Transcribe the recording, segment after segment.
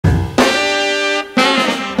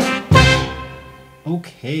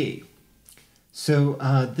Okay, so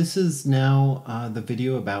this is now the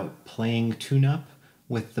video about playing tune-up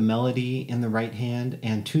with the melody in the right hand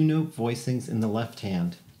and two-note voicings in the left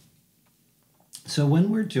hand. So when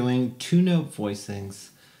we're doing two-note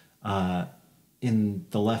voicings in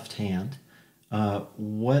the left hand,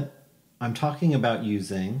 what I'm talking about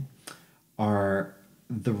using are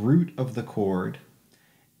the root of the chord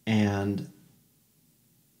and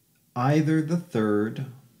either the third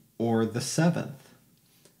or the seventh.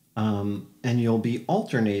 And you'll be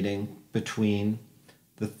alternating between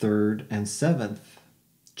the third and seventh,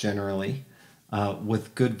 generally,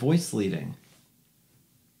 with good voice leading.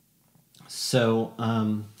 So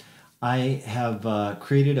I have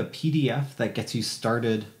created a PDF that gets you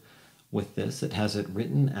started with this. It has it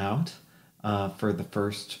written out for the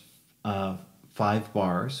first 5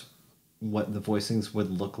 bars, what the voicings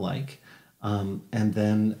would look like. And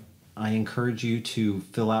then I encourage you to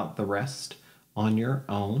fill out the rest on your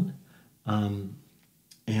own,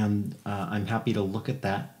 and I'm happy to look at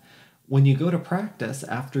that. When you go to practice,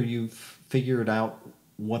 after you've figured out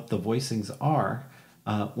what the voicings are,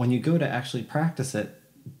 when you go to actually practice it,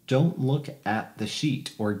 don't look at the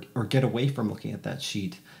sheet or get away from looking at that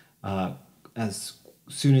sheet as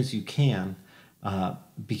soon as you can,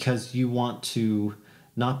 because you want to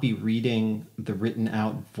not be reading the written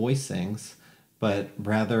out voicings, but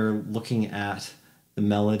rather looking at the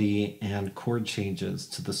melody and chord changes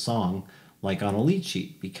to the song like on a lead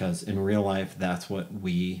sheet, because in real life that's what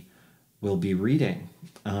we will be reading.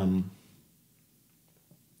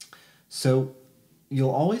 So you'll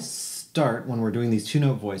always start when we're doing these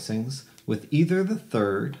two-note voicings with either the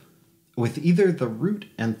root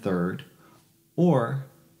and third or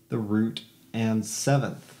the root and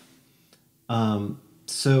seventh.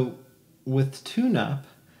 So with tune-up,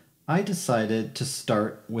 I decided to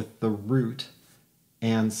start with the root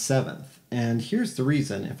and seventh. And here's the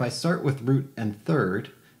reason. If I start with root and third,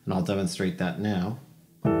 and I'll demonstrate that now.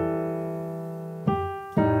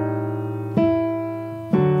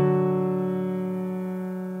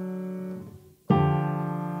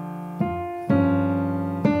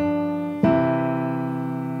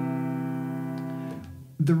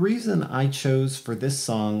 The reason I chose for this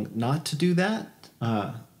song not to do that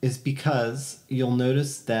is because you'll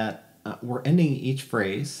notice that we're ending each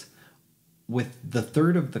phrase with the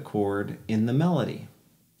third of the chord in the melody.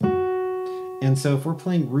 And so if we're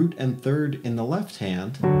playing root and third in the left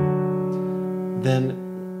hand,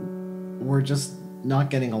 then we're just not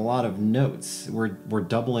getting a lot of notes. We're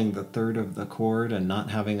doubling the third of the chord and not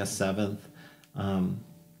having a seventh.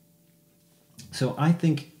 So I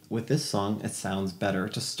think with this song, it sounds better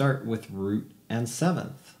to start with root and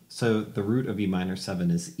seventh. So the root of E minor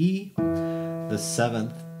 7 is E, the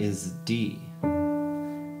seventh is D.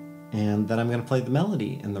 And then I'm going to play the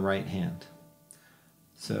melody in the right hand.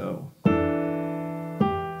 So.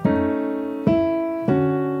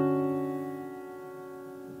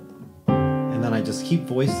 And then I just keep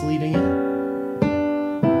voice leading it.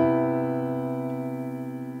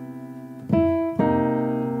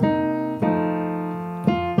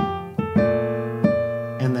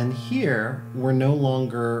 And then here, we're no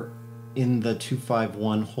longer in the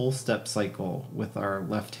 2-5-1 whole step cycle with our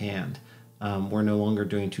left hand. We're no longer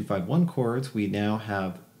doing 2-5-1 chords. We now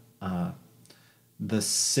have the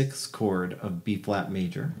 6th chord of B flat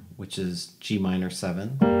major, which is G minor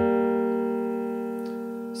 7.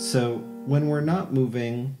 So when we're not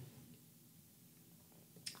moving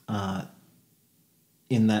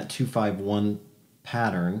in that 2-5-1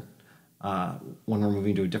 pattern, when we're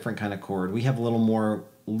moving to a different kind of chord, we have a little more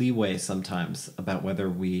leeway sometimes about whether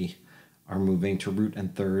we are moving to root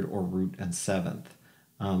and third or root and seventh.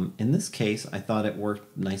 In this case, I thought it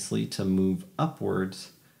worked nicely to move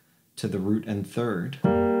upwards to the root and third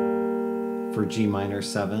for G minor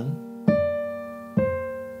 7,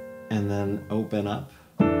 and then open up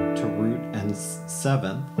to root and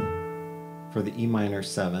seventh for the E minor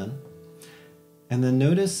 7. And then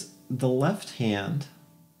notice the left hand,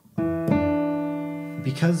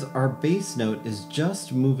 because our bass note is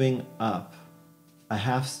just moving up a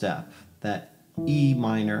half step, that E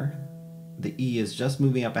minor, the E is just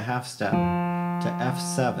moving up a half step to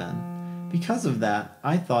F7. Because of that,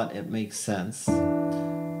 I thought it makes sense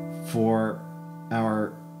for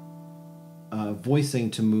our voicing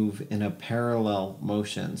to move in a parallel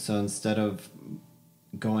motion. So instead of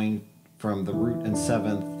going from the root and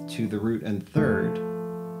seventh to the root and third,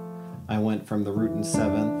 I went from the root and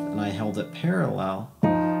seventh and I held it parallel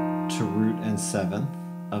to root and seventh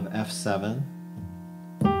of F7.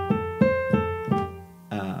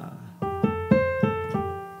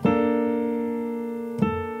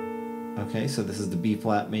 Okay, so this is the B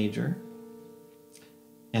flat major.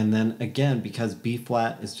 And then again, because B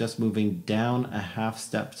flat is just moving down a half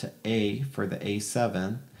step to A for the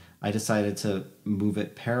A7, I decided to move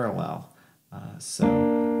it parallel. So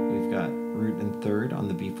we've got root and third on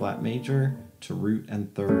the B flat major to root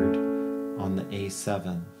and third on the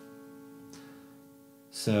A7.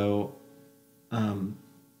 So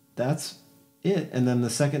that's it. And then the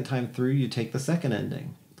second time through, you take the second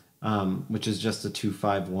ending, which is just a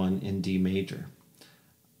 2-5-1 in D major.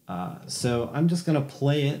 So I'm just going to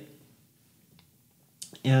play it.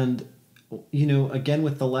 And, you know, again,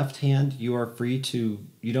 with the left hand, you are free to,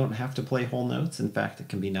 you don't have to play whole notes. In fact, it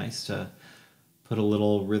can be nice to put a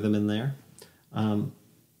little rhythm in there.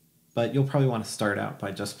 But you'll probably want to start out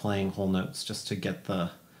by just playing whole notes just to get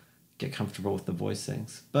comfortable with the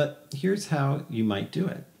voicings. But here's how you might do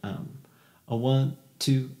it. A 1,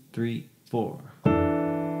 2, 3, 4.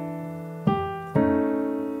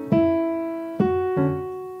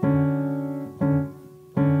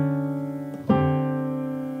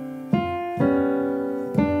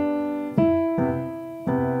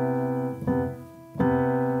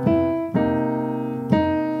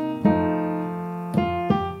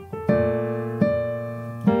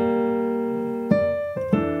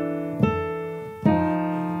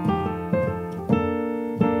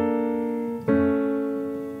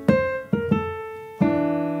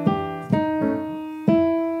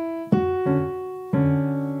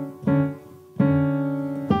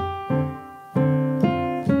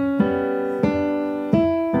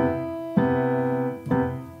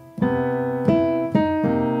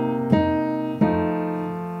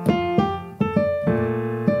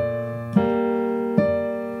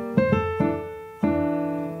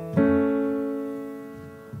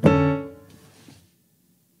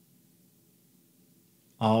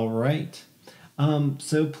 All right.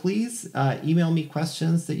 So please email me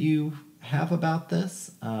questions that you have about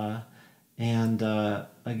this. And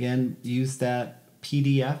again, use that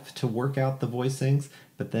PDF to work out the voicings,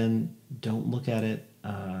 but then don't look at it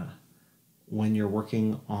when you're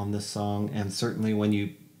working on this song, and certainly when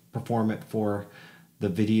you perform it for the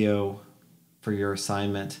video for your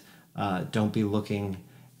assignment. Don't be looking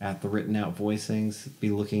at the written out voicings.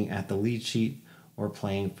 Be looking at the lead sheet or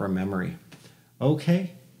playing from memory.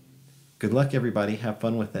 Okay, good luck everybody, have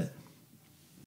fun with it.